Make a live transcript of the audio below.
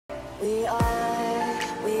We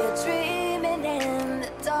are dreaming in the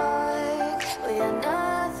dark. We are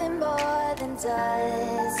nothing more than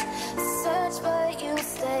dust. Search but you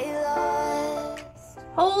stay lost.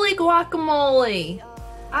 Holy guacamole!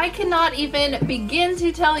 I cannot even begin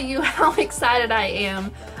to tell you how excited I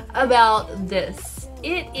am about this.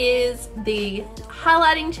 It is the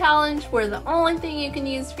highlighting challenge where the only thing you can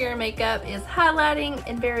use for your makeup is highlighting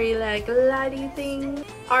and very like lighty things.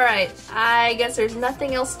 Alright, I guess there's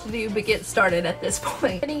nothing else to do but get started at this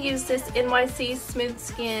point. I'm gonna use this NYC Smooth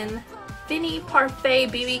Skin Feni Parfet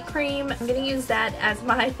BB Cream. I'm gonna use that as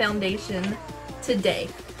my foundation today.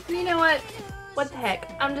 And you know what? What the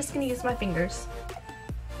heck? I'm just gonna use my fingers.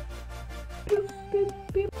 Boop, boop,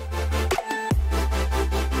 boop.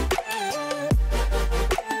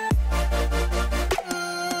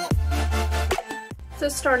 So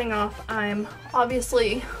starting off, I'm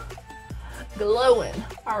obviously glowing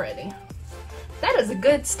already. That is a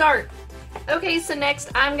good start. Okay, so next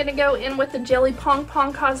I'm gonna go in with the Jelly Pong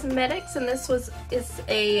Cosmetics, and this is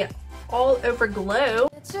a all over glow.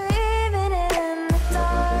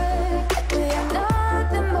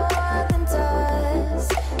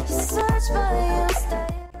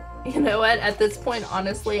 You know what, at this point,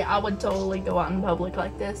 honestly, I would totally go out in public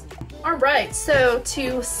like this. Alright, so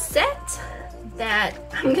to set that,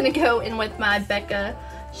 I'm gonna go in with my Becca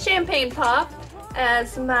Champagne Pop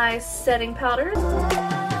as my setting powder.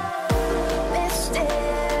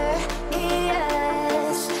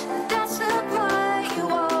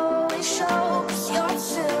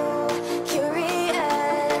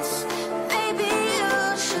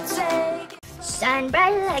 Shine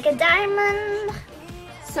bright like a diamond.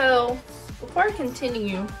 So, before I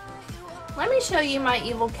continue, let me show you my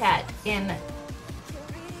evil cat, and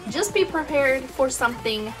just be prepared for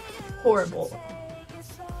something horrible.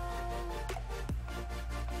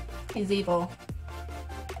 He's evil.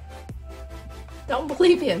 Don't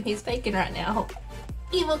believe him, he's faking right now.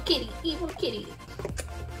 Evil kitty, evil kitty.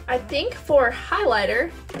 I think for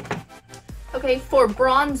highlighter, okay, for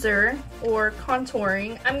bronzer or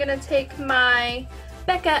contouring, I'm gonna take my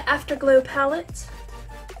Becca Afterglow palette,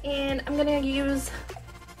 and I'm gonna use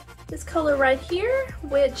this color right here,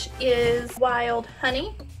 which is Wild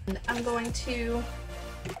Honey. And I'm going to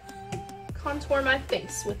contour my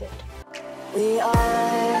face with it. We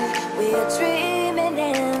are dreaming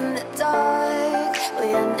in the dark.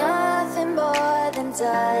 We are nothing more than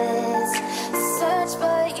dust. Search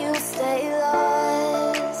but you stay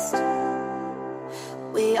lost.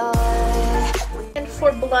 And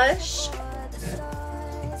for blush,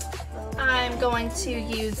 I'm going to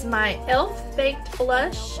use my e.l.f. Baked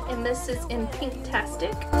Blush, and this is in Pink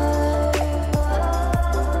Tastic.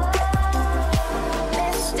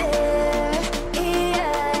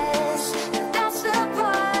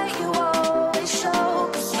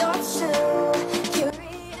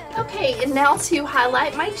 Okay, and now to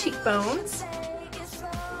highlight my cheekbones,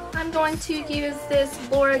 I'm going to use this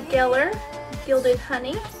Laura Geller Gilded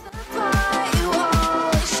Honey.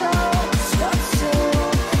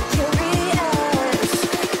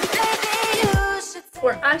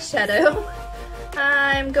 For eyeshadow,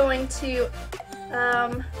 I'm going to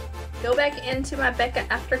go back into my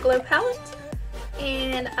Becca Afterglow palette,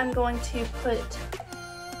 and I'm going to put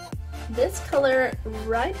this color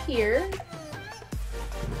right here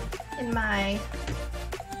in my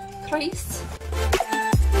crease.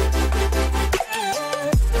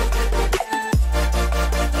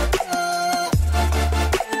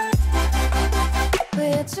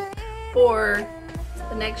 For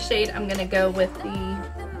the next shade, I'm gonna go with the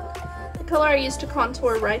color I used to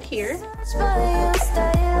contour right here.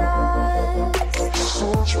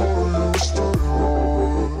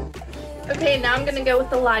 Okay, now I'm gonna go with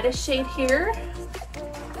the lightest shade here.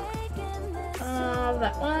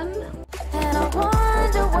 That one.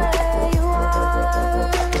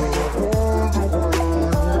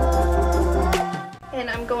 And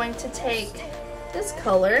I'm going to take this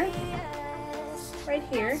color right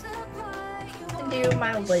here and do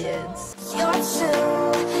my lids. You're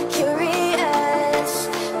too curious.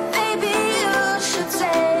 Maybe you should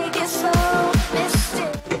take it slow.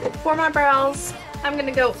 For my brows, I'm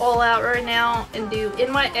gonna go all out right now and do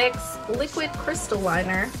NYX Liquid Crystal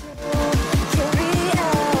Liner.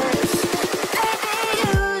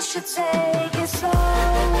 Take it slow.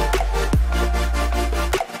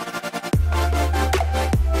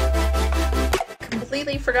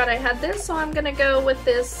 Completely forgot I had this, so I'm gonna go with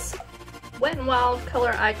this Wet n Wild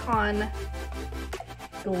Color Icon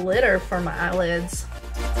glitter for my eyelids.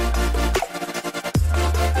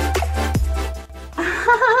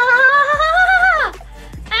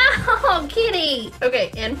 Ow, kitty!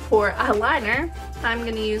 Okay, and for eyeliner, I'm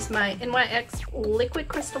gonna use my NYX liquid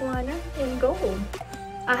crystal liner in gold.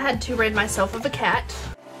 I had to rid myself of a cat.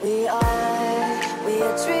 We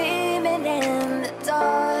are dreaming in the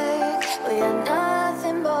dark. We are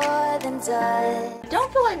nothing more than dust. I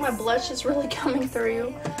don't feel like my blush is really coming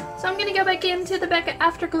through, so I'm gonna go back into the Becca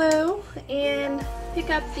Afterglow and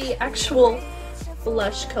pick up the actual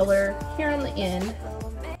blush color here on the end.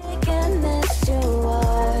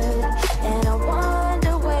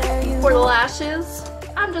 For the lashes,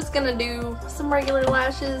 I'm just gonna do some regular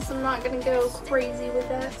lashes. I'm not gonna go crazy with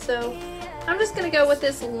that, so I'm just gonna go with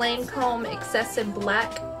this Lancome Excessive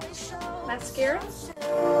Black mascara.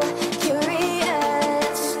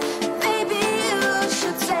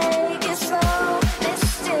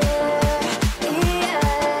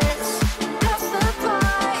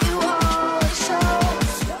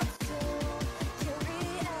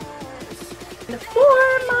 For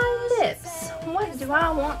my lips, what do I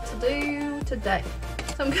want to do today?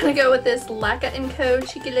 So I'm gonna go with this Laca & Co.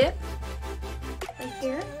 Cheeky Lip right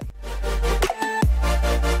here.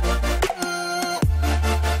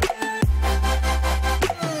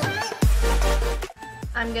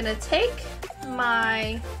 I'm gonna take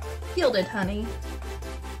my Gilded Honey.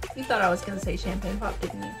 You thought I was gonna say Champagne Pop,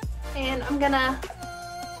 didn't you? And I'm gonna,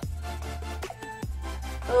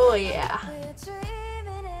 oh yeah,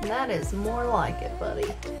 that is more like it,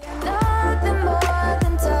 buddy. Nothing more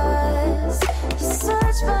than dust. You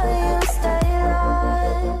search for you, stay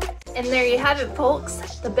lost. And there you have it,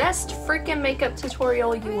 folks. The best freaking makeup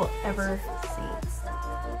tutorial you will ever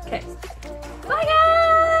see. Okay.